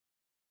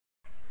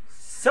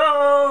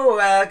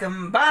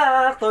Welcome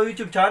back to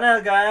YouTube channel,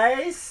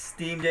 guys.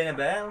 Team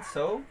JhayNabel.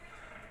 So,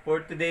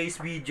 for today's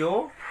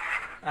video,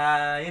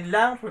 yun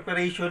lang,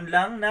 preparation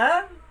lang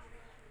ng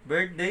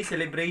birthday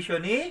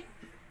celebration ni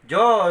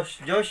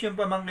Josh. Josh yung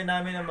pamangkin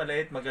namin na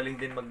maliit, magaling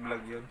din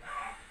mag-vlog yun.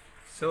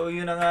 So,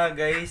 yun na nga,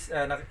 guys.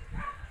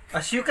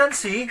 As you can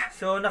see,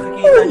 so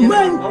nakikita niyo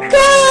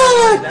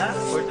na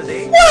ako for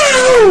today.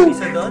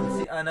 Isa doon,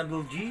 si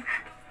Annabelle G.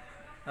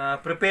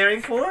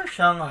 Preparing for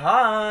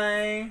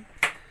Shanghai.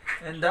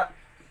 And the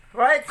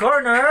right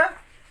corner,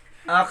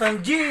 Akang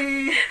G.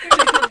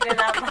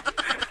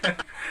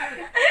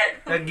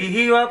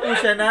 Naghihiwa po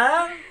siya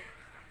ng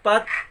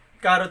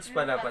carrots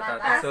pala,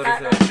 patatas.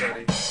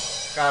 Sorry.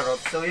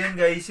 Carrots. So yun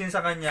guys, yun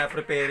sa kanya,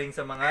 preparing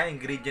sa mga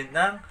ingredient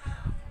ng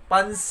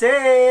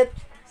pansit.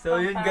 So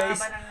yun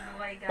guys,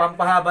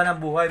 pampahaba ng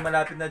buhay,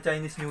 malapit na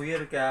Chinese New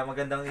Year, kaya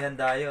magandang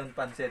ihanda yun,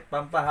 pansit.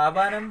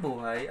 Pampahaba ng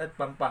buhay at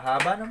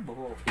pampahaba ng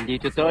buhok.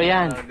 Hindi totoo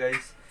yan.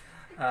 Guys,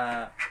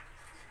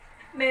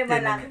 may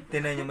malang.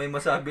 Tinan nyo, may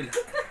masabi lang.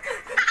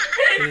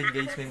 So yun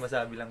guys, may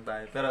masabi lang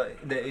tayo. Pero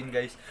hindi, yun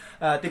guys.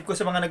 Tip ko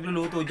sa mga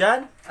nagluluto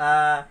dyan,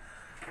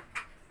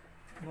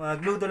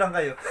 magluto lang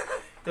kayo.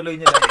 Tuloy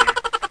nyo lang yun.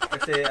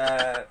 Kasi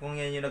kung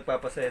yan yung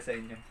nagpapasaya sa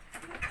inyo.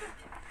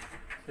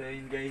 So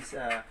yun guys,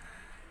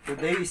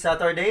 today is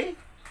Saturday.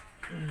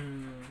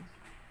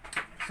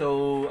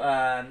 So,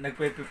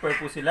 nagpe-prepare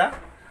po sila.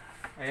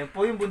 Ayan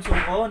po yung bunso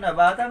ko na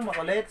batang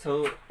makulit.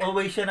 So,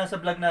 always siya nasa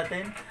vlog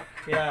natin.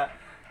 Kaya,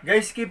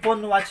 guys, keep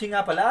on watching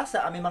nga pala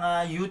sa aming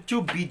mga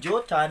YouTube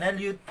video channel.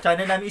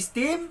 Channel namin is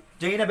Team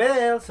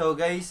JhayNabel. So,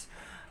 guys,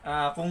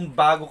 kung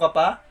bago ka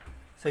pa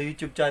sa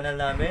YouTube channel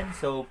namin,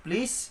 so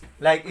please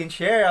like and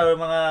share our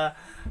mga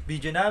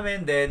video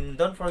namin. Then,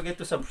 don't forget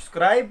to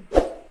subscribe.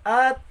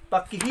 At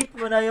pakihit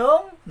mo na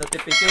yung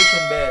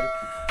notification bell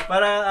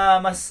para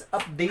mas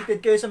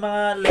updated kayo sa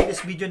mga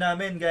latest video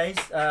namin,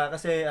 guys.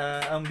 Kasi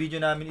ang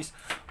video namin is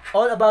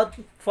all about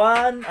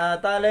fun,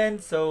 talent.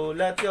 So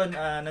lahat yun,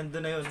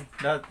 nandun na yun.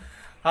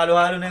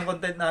 Halo-halo na yung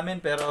content namin,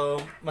 pero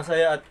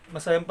masaya at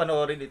masayang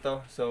panoorin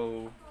ito.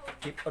 So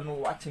keep on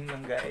watching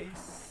lang,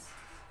 guys.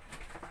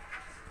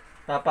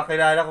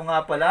 Papakilala ko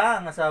nga pala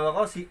ang asawa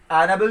ko, si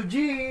Annabelle G.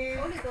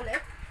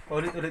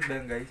 Ulit ba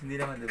yun, guys? Hindi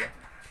naman, diba?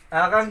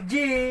 Akang G.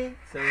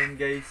 So yun,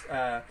 guys,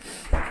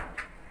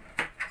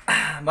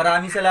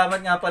 maraming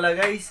salamat nga pala,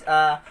 guys.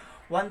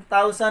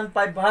 1,500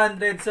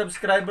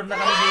 subscriber na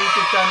kami sa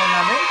YouTube channel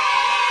namin.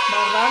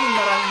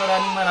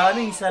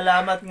 Maraming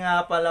salamat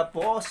nga pala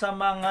po sa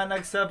mga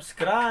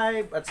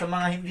nag-subscribe at sa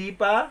mga hindi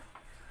pa.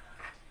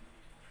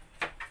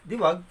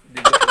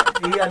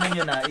 I-ano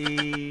nyo na,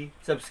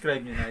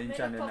 i-subscribe nyo na yung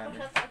channel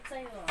namin.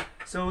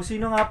 So,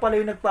 sino nga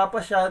pala yung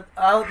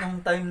nagpapa-shoutout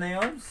nung time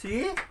na yon?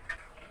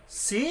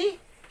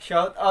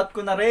 Shout out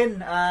ko na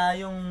rin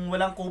yung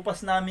walang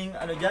kupas naming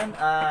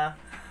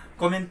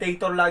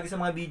commentator lagi sa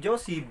mga video,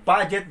 si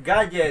Budget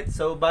Gadget.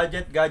 So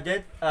Budget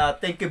Gadget,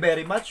 thank you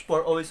very much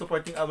for always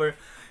supporting our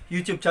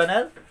YouTube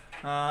channel.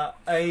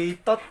 I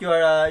thought you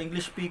are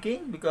English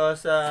speaking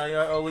because you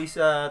are always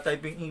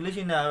typing English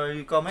in our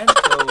comment.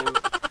 So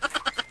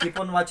keep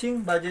on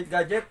watching, Budget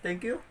Gadget.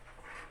 Thank you.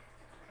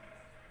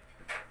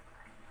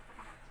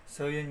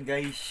 So yun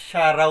guys,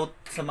 shoutout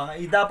sa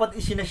mga dapat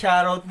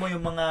isina-shoutout mo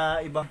yung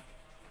mga ibang.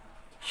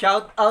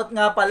 Shout out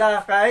nga pala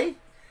kay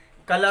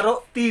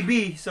Kalaro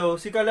TV. So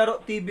si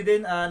Kalaro TV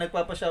din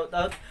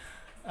nagpapa-shoutout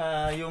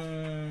yung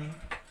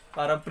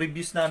parang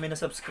previous namin na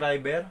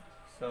subscriber.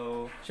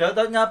 So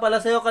shoutout nga pala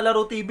sa iyo,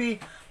 Kalaro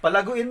TV.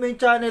 Palaguin mo yung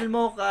channel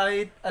mo,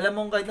 kahit alam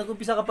mo kahit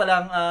nag-umpisa ka pa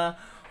lang,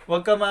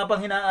 huwag ka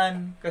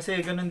mapanghinaan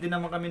kasi ganun din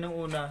naman kami nung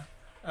una.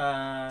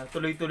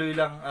 Tuloy-tuloy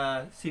lang,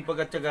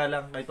 sipag at tiyaga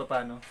lang kahit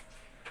paano.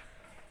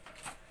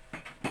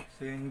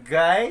 So yun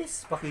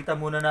guys, pakita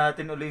muna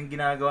natin ulit yung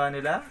ginagawa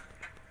nila.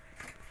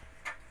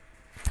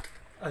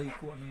 Ay,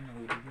 kung ano yung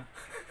nahulog na.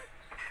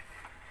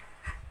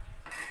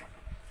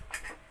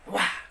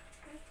 Wah!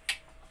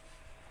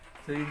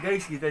 So yun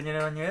guys, kita nyo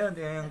naman ngayon.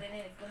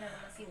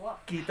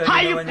 Kita nyo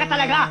Hayop naman ka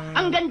talaga!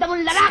 Ang ganda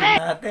mong lalaki!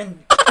 Natin.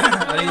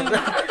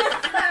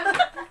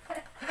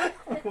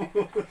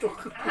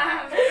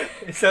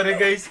 Sorry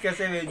guys,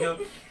 kasi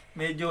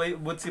medyo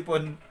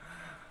butsipon.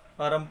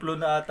 Parang flu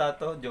na ata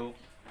to, joke.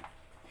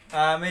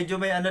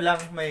 Medyo may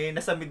may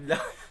nasamid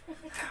lang.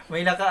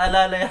 May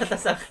nakaalala yata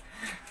sa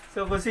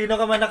So kung sino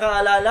ka man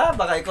nakaalala,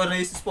 baka ikaw na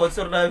yung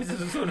sponsor namin sa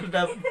susunod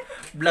na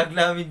vlog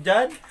namin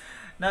dyan.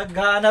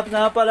 Naghanap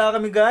nga pala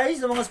kami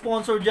guys ng mga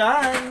sponsor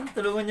dyan.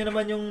 Tulungan nyo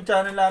naman yung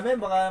channel namin,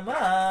 baka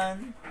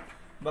naman.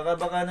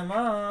 Baka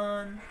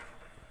naman.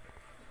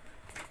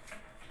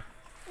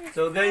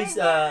 So guys,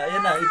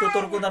 ayan na,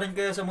 itutur ko na rin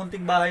kayo sa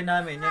munting bahay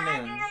namin. Yan na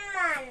yun.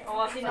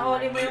 Oo,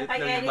 sinahuli mo yung kay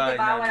Ellie,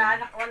 diba?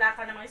 Wala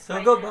ka namang So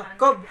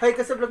Cob, hi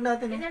ka sa vlog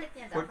natin.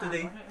 For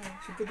today.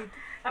 Shoot ka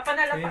dito.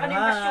 Papanala pa ka na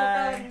yung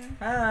masyutan.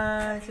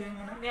 Hi! Sabi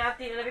mo na. May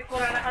ati, labit ko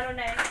na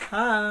na eh.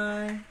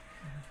 Hi!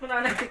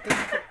 Muna na.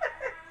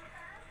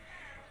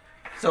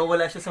 So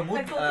wala siya sa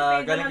mood.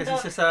 Galing kasi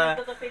siya sa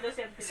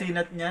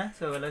sinat niya.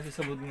 So wala siya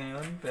sa mood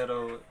ngayon.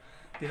 Pero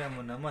tinan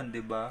mo naman,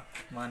 'di ba?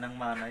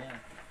 Manang-mana yan.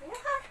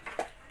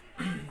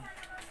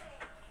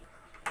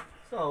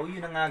 So,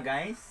 yun na nga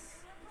guys.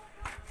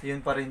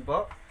 Yun pa rin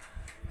po.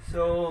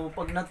 So,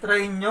 pag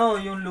na-try nyo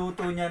yung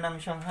luto niya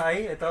ng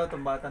Shanghai, ito,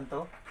 itong batan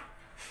to.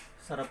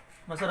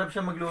 Masarap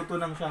siya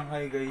magluto ng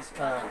Shanghai guys.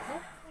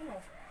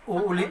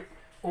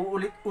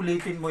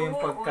 Uulit-ulitin mo yung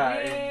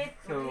pagkain.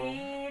 So,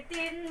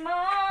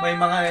 may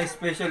mga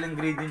special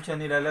ingredients siya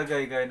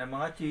nilalagay, gaya ng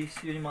mga cheese.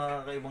 Yun yung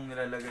mga kakaibang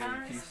nilalagay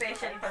yung cheese.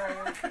 Special pala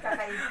yun.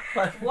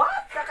 Kakaiba.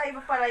 What?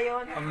 Kakaiba pala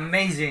yun.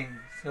 Amazing!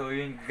 So,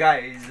 yun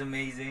guys,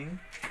 amazing.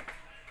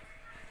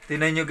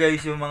 Tingnan nyo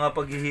guys yung mga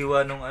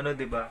paghihiwa nung ano,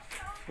 'di ba?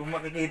 Kung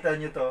makikita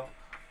nyo to,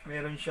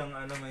 meron siyang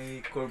ano,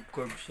 may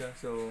curve siya.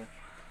 So,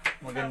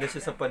 maganda siya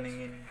sa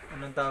paningin.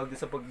 Anong tawag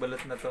din sa pagbalat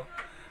na to?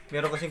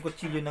 Meron kasing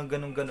kutsilyo ng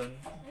ganun-ganun.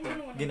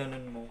 Pag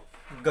ginanon mo,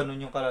 ganun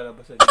yung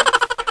kalalabasan niya.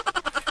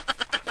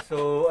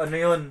 So, ano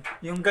yun?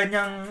 Yung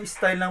ganyang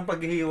style ng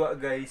paghihiwa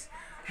guys,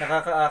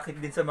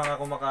 nakakaakit din sa mga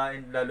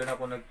kumakain, lalo na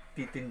kung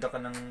nagtitinda ka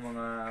ng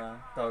mga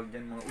tawag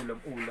dyan, mga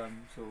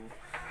ulam-ulam. So,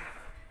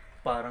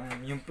 parang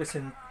yung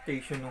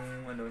presentation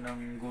ng ano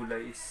ng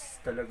gulay is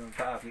talagang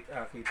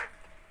kaakit-akit.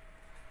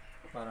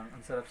 Parang ang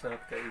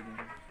sarap-sarap kainin.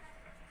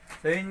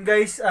 So yun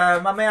guys,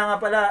 mamaya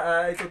nga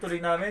pala itutuloy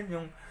namin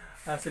yung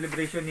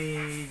celebration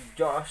ni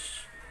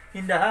Josh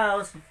in the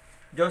house.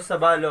 Josh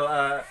Sabalo,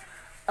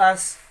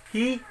 as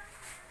he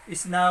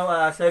is now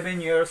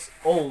 7 years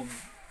old.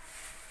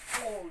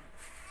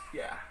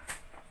 Yeah.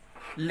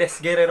 Let's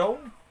get it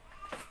on.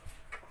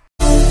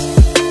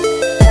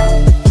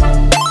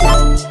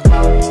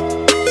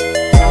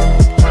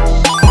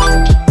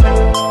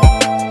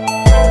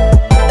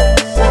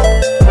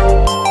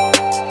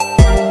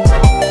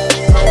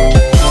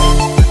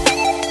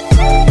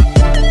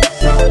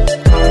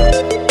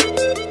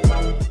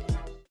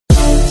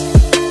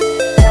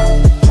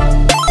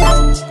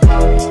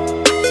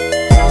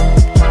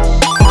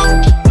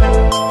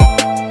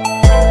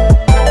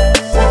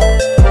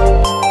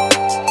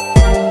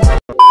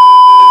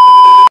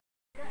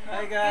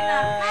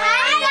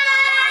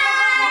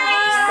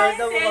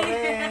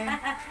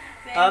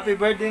 Happy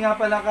birthday nga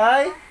pala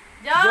kay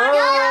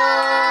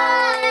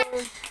Josh!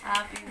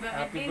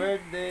 Happy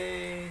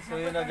birthday! So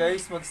yun na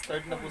guys,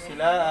 mag-start na po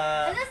sila.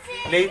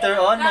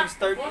 Later on,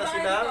 mag-start na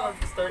sila.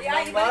 Mag-start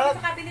na sa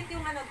cabinet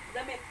yung ano,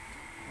 damit.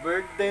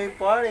 birthday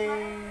party!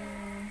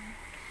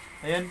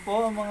 Ayan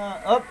po mga...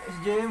 Oh, si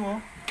JM oh.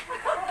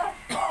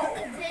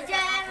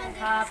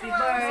 Happy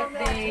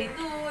birthday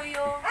to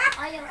you.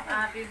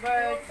 Happy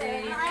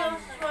birthday,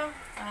 Joshua.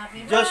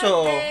 Happy Josh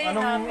oh.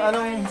 birthday,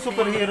 Anong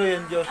superhero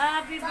yan, Josh?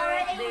 Happy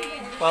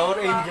birthday.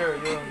 Power Ranger.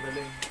 Yun,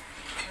 galing.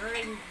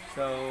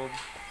 So,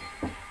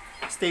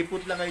 stay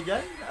put lang kayo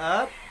dyan.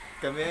 At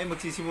kami ay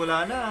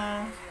magsisimula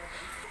na.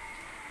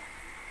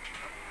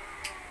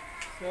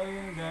 So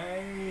yun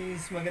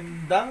guys,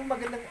 magandang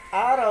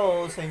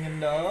araw sa inyong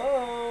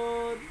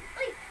lahat.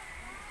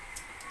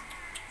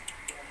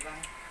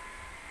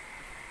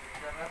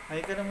 Hi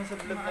ka naman sa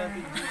vlog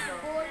natin.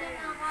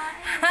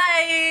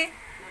 Hi!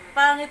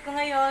 Pangit ko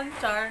ngayon,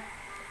 Char.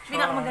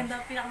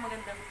 Pinakamaganda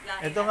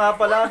lahi. Ito nga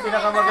pala ang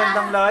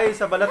pinakamagandang lahi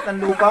sa balat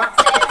ng lupa.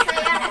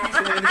 Si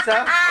Elsa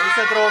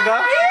Droga.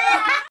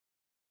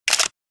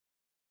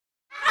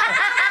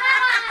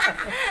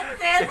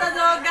 Elsa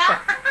Droga.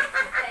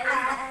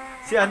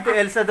 Si Auntie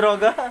Elsa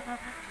Droga.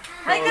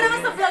 Hi ka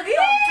naman sa vlog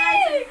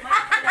yun!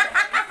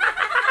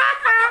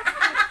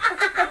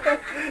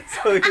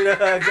 So yun na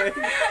nga guys.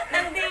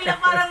 Nandila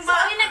parang ba?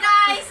 Sorry na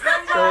guys!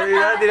 Sorry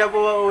na, di na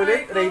po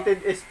maulit.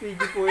 Rated SPG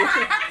po yun.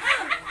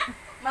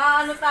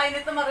 Maano tayo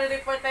nito,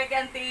 marireport tayo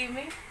kay Auntie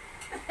Amy.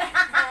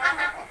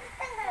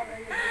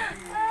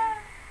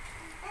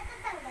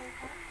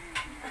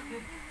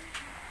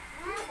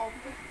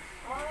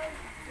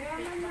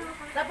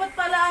 Dapat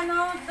pala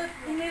ano,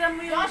 hiniram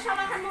mo yung... Josh,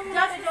 hawakan mo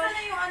muna. Josh, sana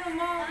yung ano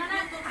mo,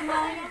 Bluetooth mo.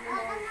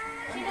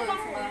 Sino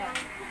bang mo?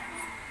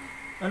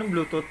 Anong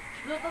Bluetooth?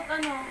 Bluetooth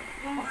ano,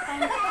 yung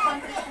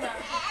pang-switch na.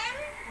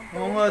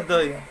 Oo nga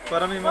doy,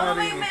 para may mga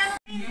rinig.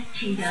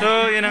 So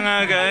yun na nga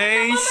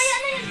guys.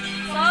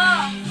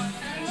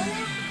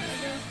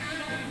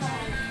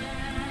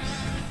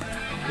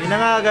 Yun na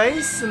nga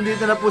guys,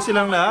 nandito na po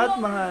silang lahat,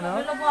 mga ano.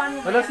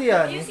 Wala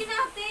siya. Happy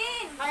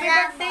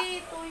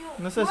birthday to you.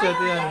 Nasa siya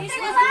yan.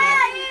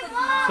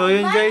 So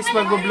yun guys,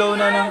 mag-blow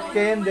na ng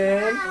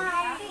candle.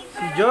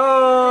 Si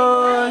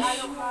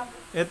Josh.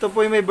 Ito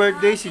po yung may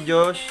birthday, si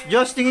Josh.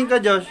 Josh, tingin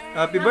ka Josh.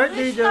 Happy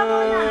birthday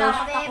Josh.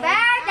 Happy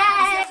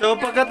birthday! So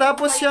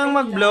pagkatapos siyang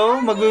mag-blow,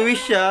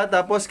 mag-wish siya,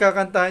 tapos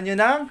kakantahan nyo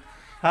ng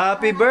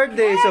Happy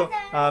birthday. So,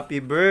 Happy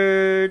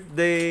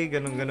birthday.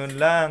 Ganun-ganun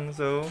lang.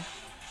 So,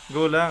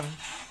 go lang.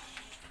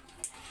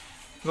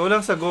 Go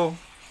lang sa go.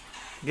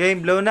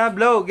 Game, blow na,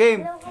 blow.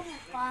 Game.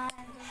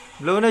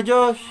 Blow na,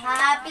 Josh.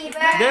 Happy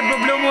birthday! Hindi,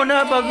 blow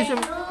muna bago siya.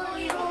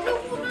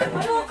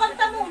 Ano,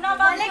 kanta muna,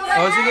 balik.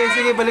 Oh,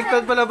 sige,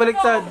 baliktad pala,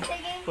 baliktad.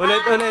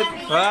 Ulit. 1,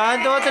 2,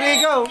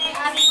 3, go.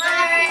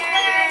 Happy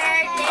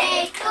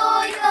birthday to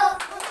you.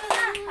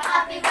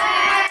 Happy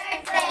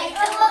birthday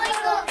to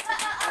you.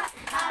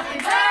 Happy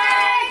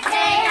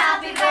birthday,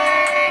 happy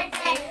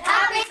birthday,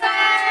 happy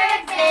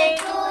birthday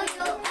to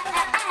you.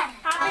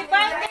 Happy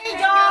birthday.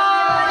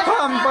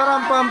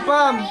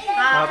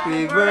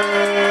 Happy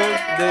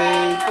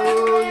birthday to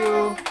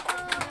you.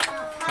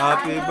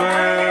 Happy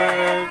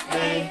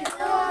birthday.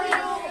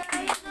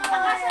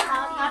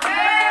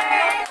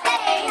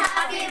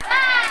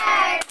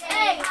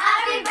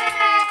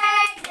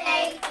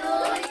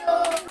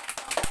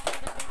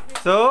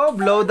 So,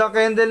 blow the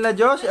candle na,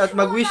 Josh, at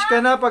mag-wish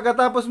ka na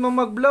pagkatapos mo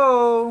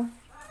mag-blow.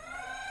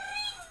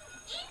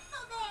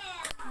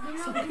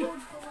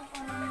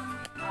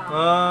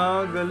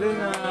 Ah,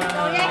 galing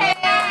ah.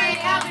 Yay!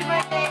 Happy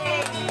birthday!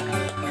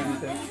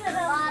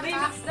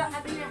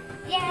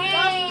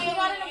 Yay!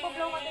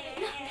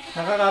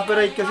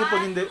 Nakaka-copyright kasi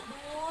pag hindi. 2, 3.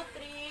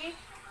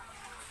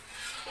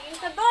 Tingin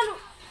ka doon.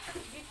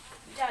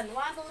 Diyan, 1,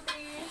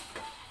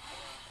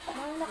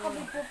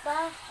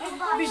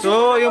 2, 3.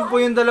 So, yun po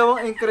yung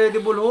dalawang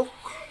Incredible Hulk.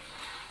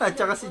 At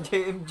saka si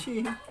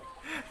JMG.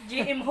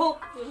 GM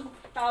Hook.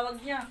 Tawag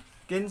niya.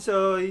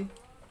 Kensoy.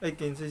 Ay,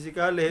 Kensoy si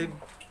Caleb.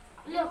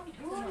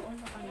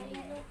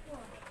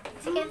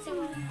 Sige,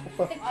 sige.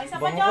 Ay, isa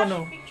pa Bango ka, Josh. no?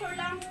 Picture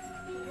lang.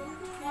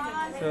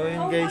 So,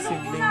 yun guys,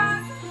 simpleng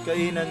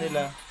kainan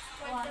nila.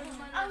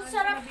 Ang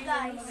sarap,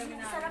 guys.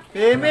 Sarap.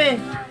 Amy!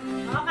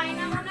 Okay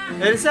na muna.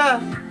 Elsa!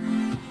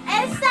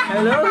 Elsa!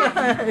 Hello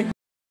guys!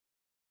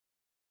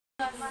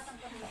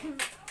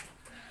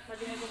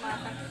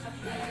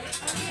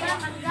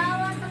 Ang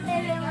gawa sa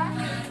telewa.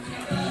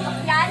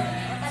 Yan.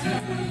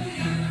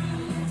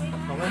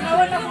 Okay.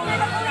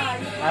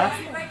 Ha?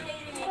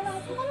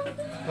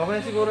 Okay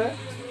siguro eh?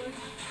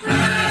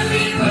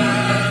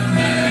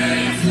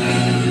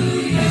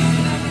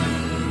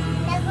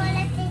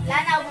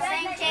 Lana, gusto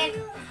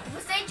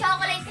yung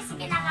chocolate kasi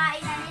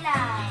kinakain na nila.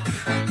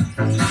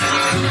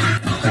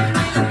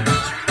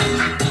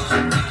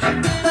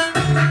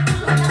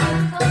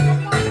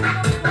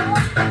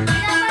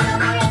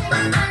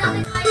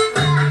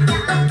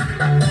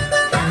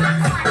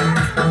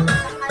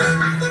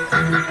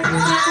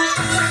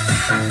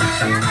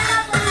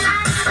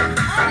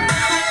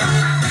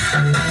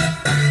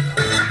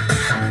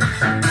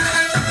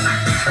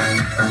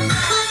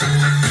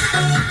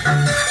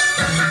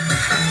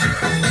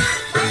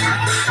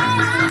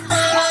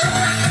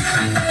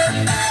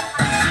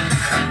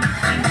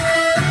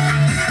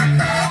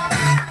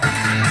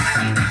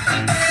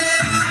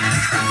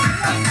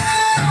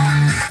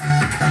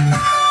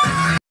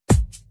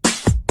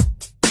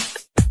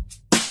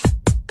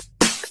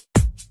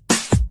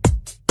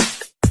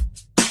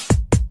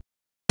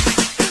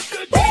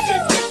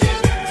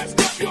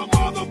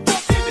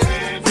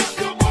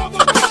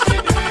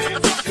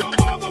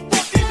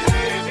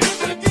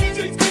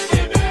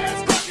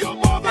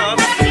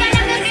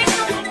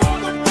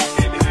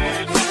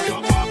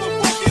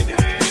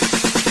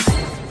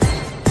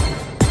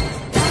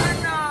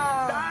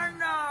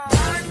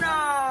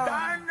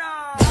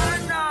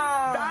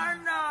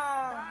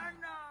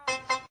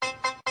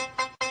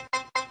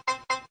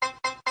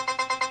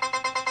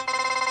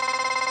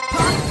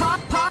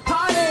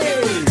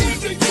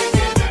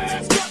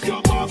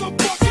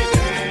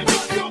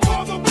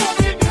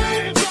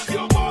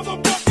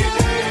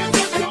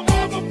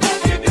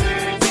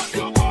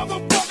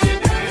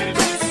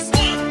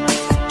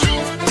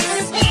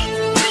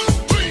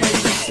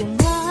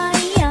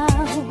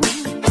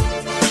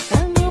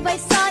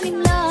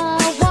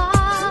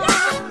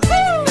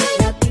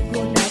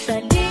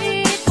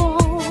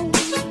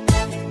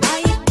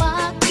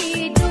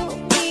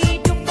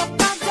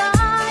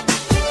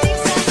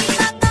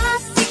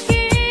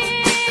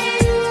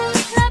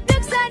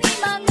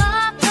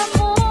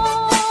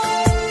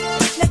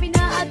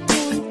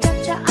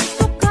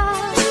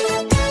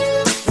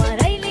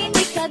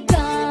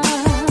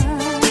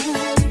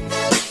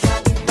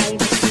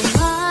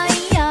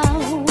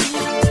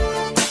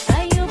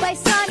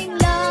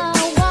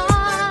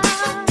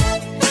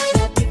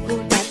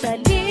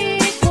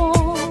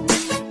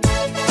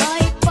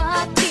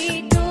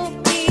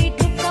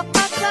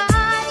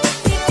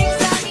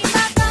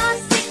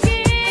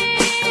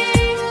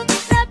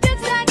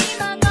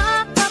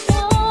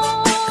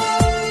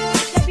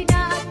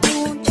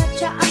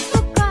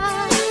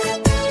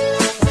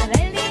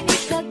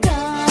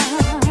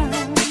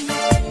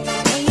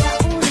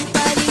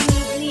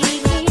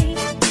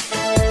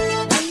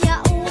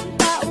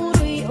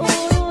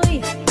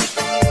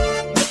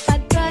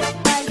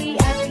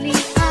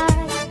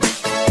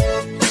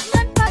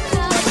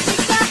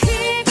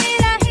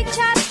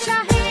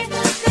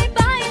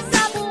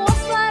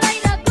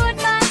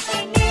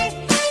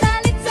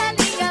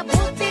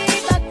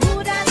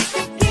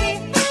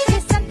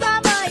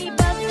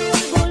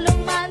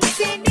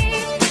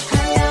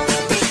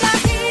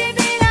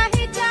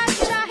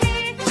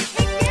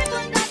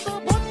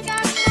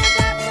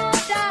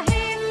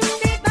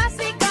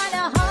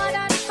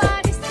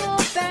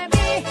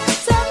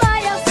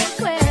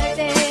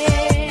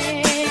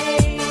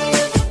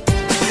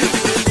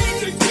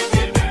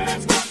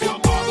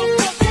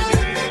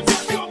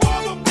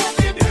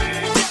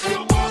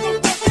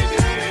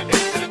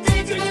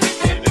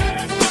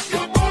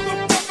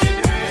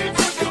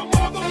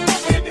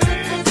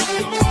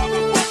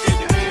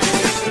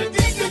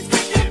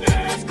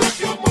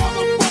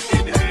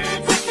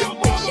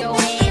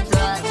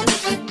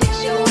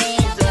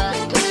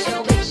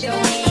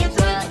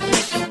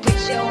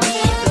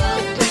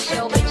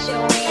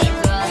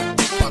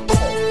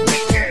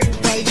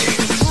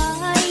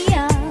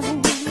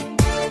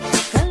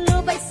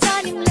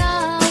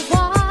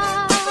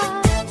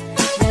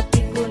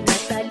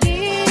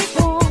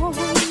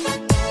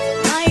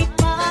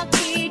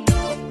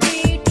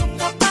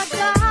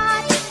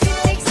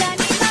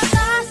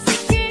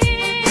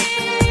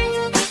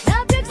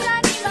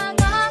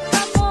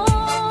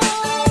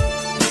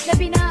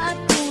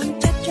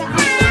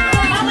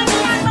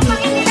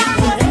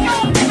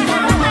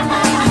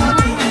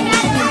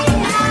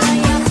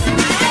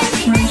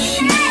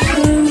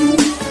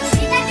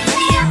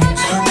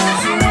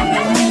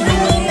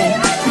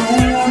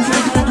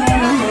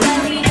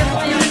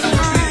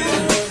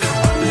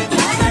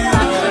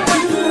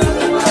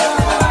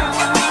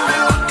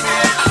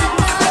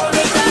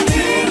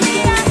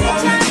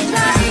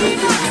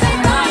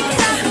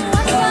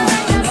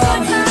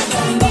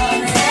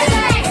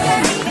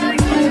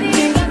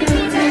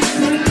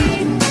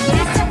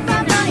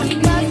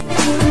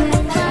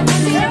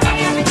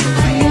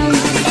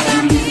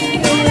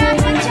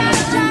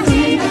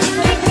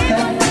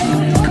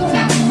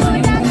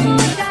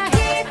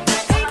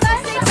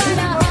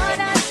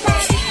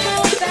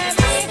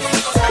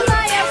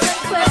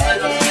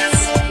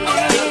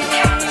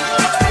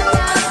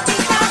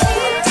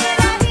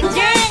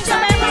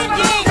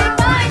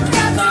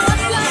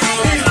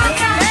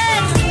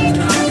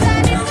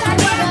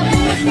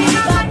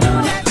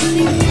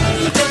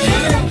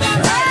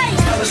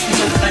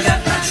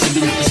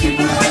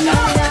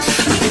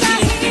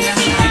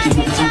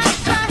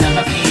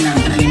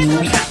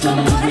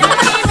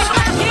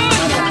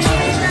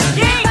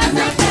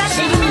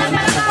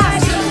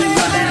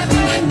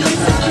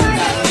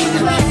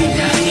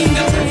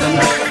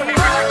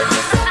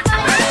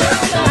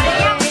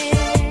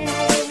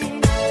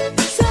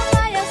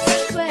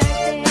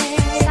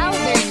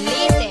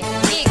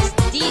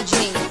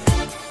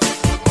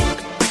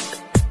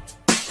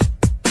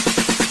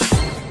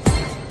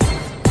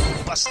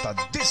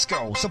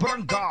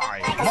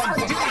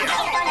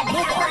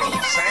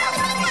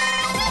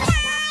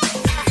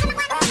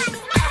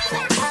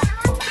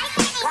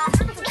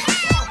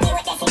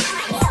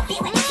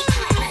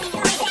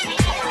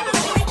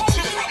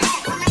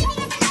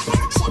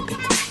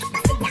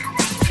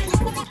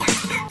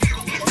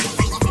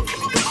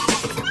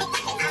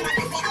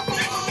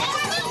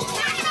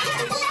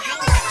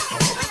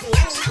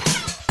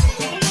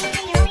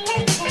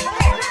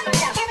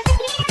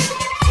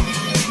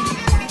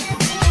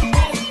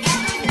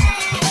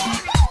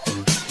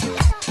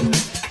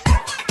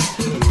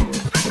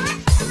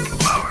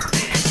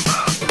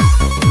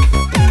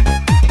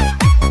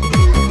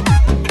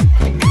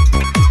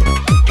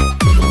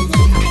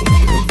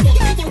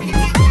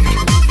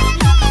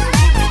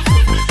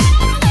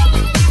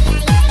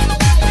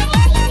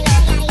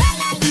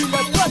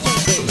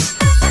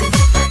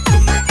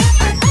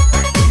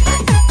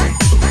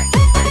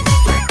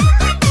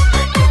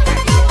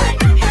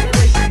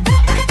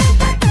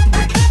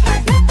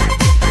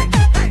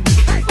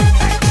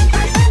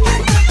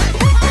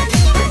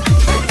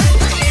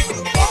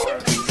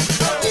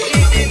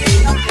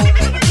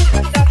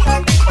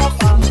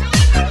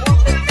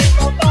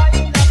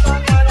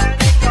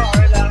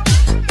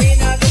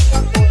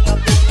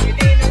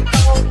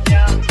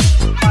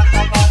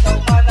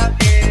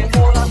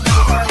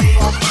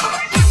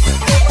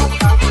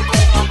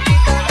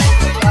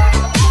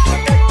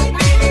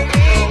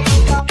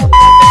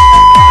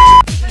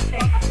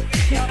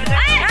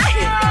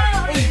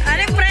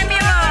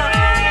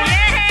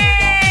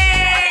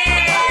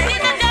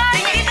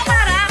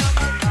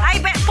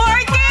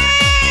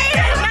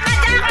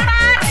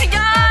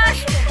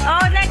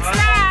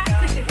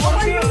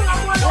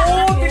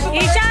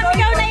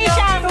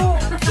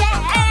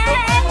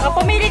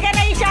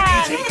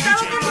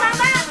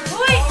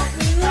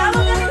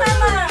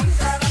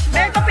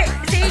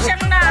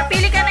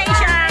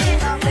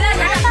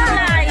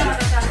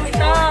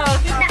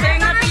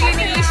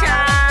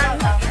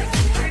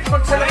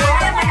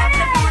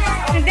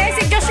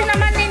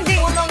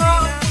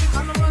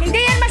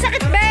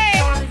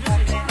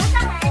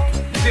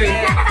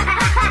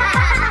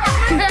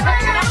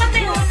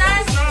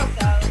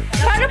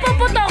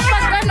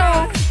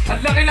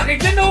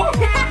 Laki din oh!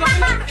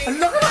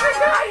 Ang laki na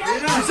kayo!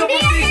 Gusto ko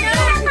Hindi yan,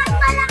 dapat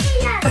malaki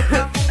yan.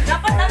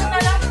 Dapat ano na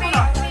lang,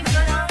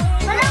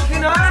 Malaki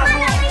na.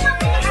 Malaki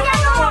mabilis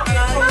yan, oh.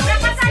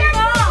 Mabilis yan,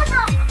 oh.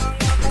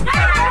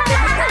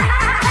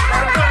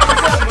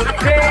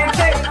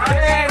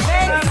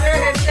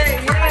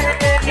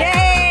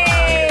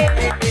 Yay!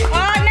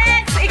 Oh,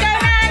 next! Ikaw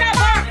na, ano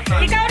ba?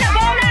 Ikaw na,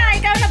 bola!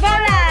 Ikaw na,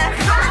 bola!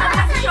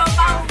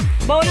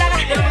 Bola ka.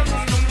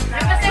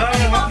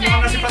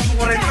 Mga sipat mo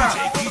ko rin ka.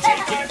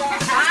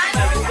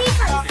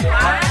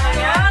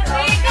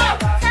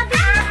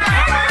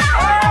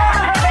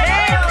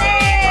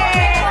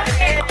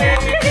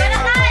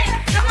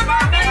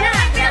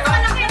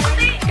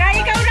 Kay,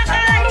 ikaw na,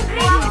 Kay!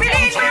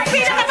 Piliin mo yung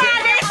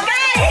pinakamaalis,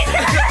 Kay!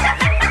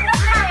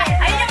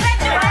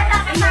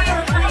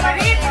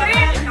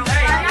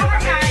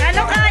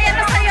 Ano, Kay?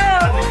 Ano sa'yo?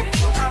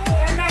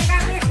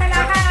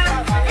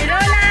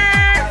 Lola!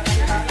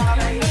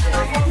 Ano,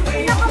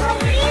 Kay?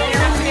 Paputukin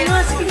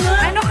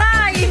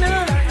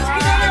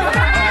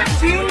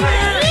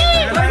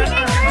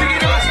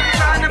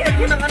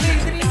mo na, Kay!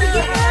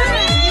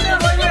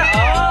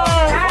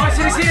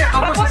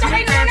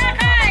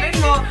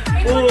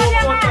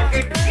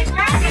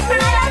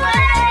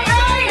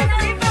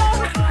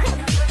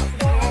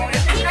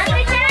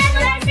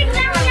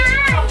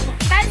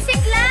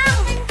 Tansik lang.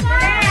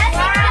 Madali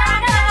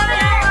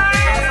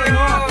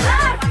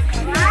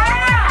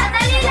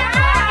lang.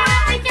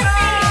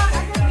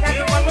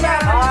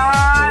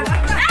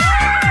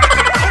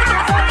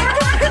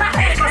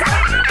 Pinapit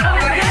kasi.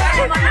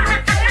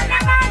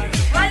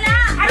 Wala.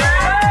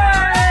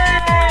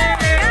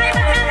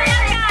 Magkano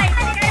yan?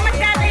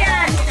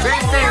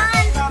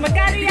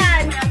 Magkano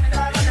yan?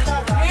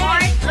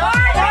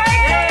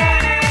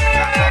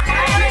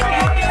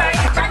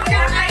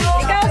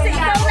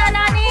 Ikaw na,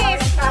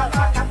 Nanis.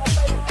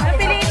 Ano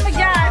piliin mo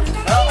dyan?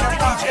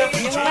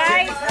 Yung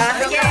right?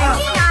 Sige.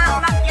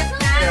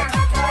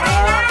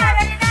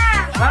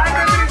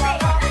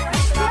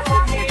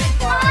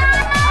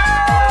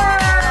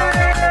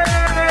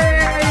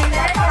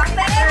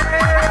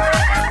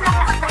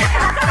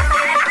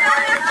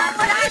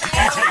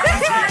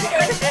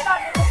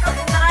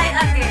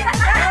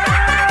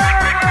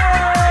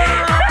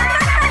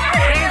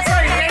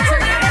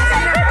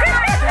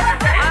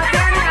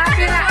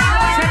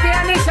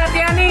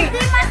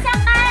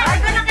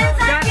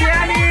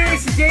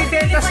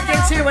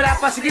 Wala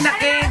pa, sige na,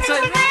 cancel!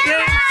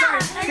 Cancel!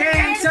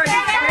 Cancel!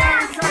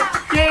 Cancel!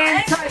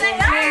 Cancel!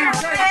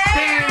 Cancel!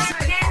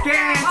 Cancel!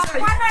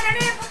 Cancel!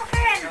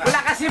 Wala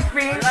kasi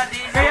pin.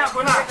 Kaya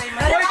ko na.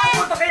 Uy,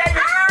 pupunta kaya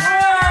yun.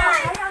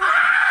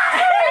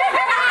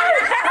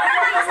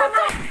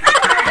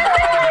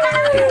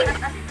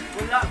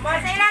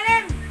 Sa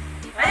ilalim.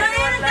 Ayun,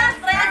 ayun, ayun.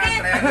 Try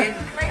again.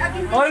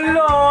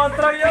 Hello,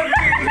 try again.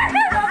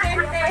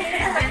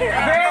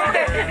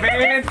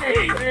 20!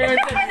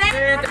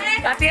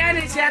 Ate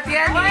Ani, si Ate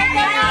Ani.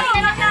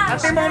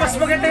 Ate mo, mas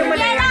maganda yung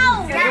maliit.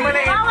 Yung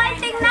maliit. Bawal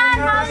tingnan.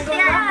 Bawal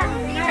tingnan.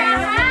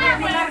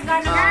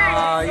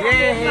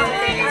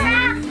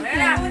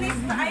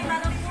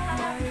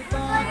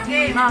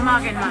 Ma,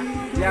 akin, ma.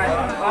 Yan.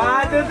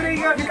 1, 2,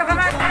 3, go. Dito ka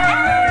man. 20!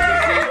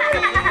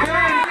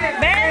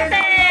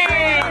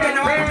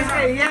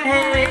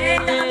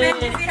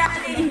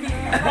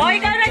 O,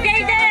 ikaw na,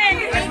 Jayden!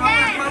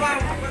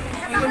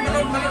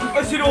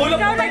 Sinula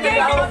Ikaw na,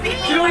 Jayden!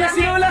 Sinula.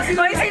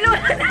 Hoy, si Lula!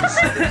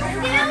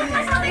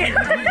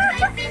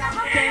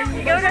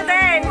 Ikaw na,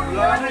 Den!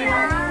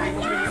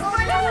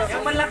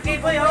 Yung malaki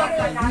po yun.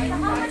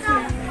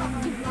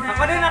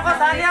 Ako din ako,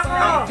 sali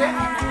ako.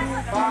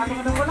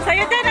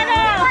 Sa'yo din, ano?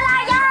 Wala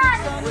yan.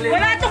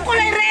 Wala itong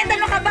kulay red,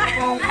 ano ka ba?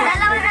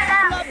 Dalawa na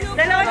lang.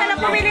 Dalawa na lang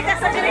pumili ka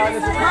sa green.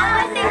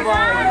 Bawal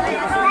tingnan.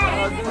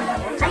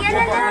 Ayan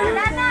na lang.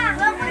 Wala na.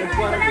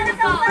 Wala na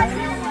to.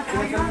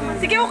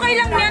 Sige, okay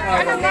lang yan.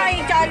 Ano nga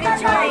eh,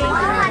 challenge nga eh.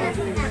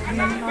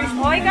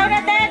 O, ikaw na,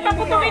 Den!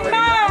 Paputukin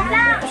mo!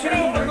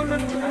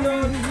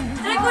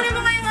 Try ko rin mo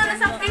ngayon ano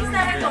sa face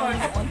na record.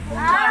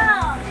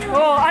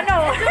 Oh, ano?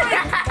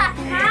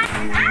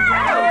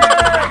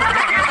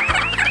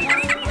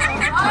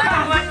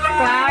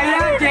 Kaya,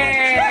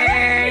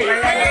 Jay!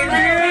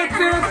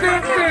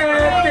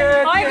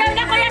 O, ikaw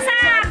na, Kuya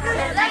Sak!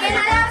 Lagyan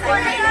na lang.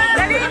 Kulay green.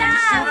 Dali na!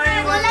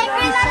 Kulay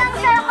green na lang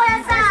sa'yo, Kuya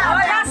Sam.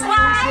 O, last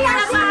one!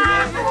 Kuya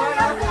Sak!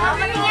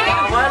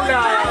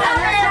 Wala.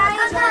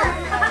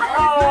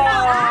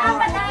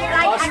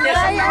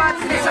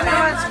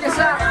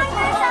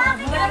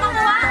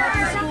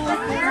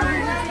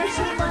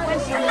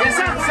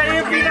 Kesa, sa'yo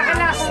yung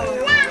pinaka-last.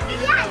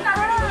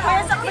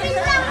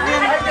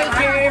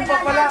 Game pa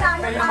pala.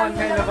 May laban.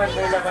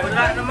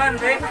 Wala naman,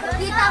 eh.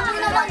 Kita mo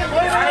naman.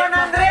 Uy,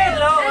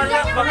 100! Lo, wala.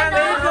 Baka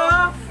na ito.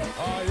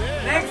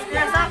 Next,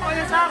 yasak.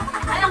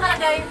 Ano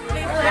kalagay?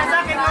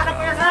 Yasak, ikaw na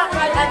po yasak.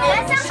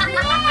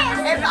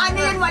 Eh, ano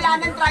yun? Wala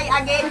nang try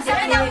again.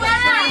 Sak na.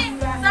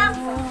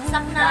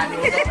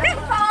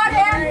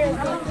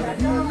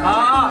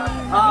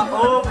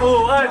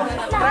 Upuan.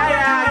 Try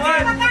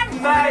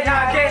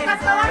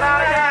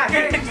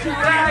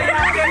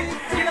again.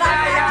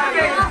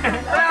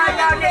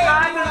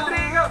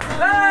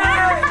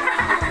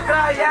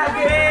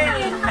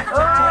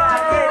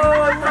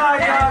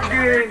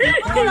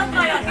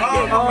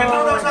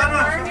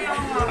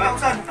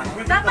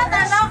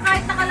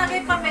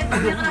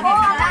 Hindi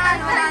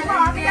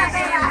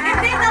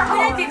na po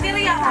yung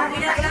titiri ako.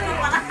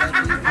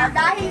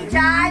 Dahil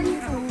dyan,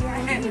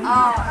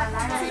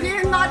 sino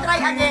yung mga try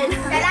again?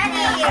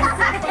 Kalani!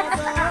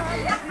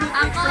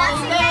 Ako!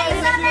 Sige!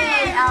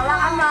 Awa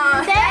ka mo!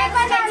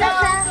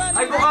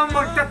 Ay, mukhang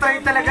magta-try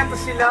talaga to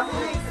sila,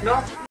 no?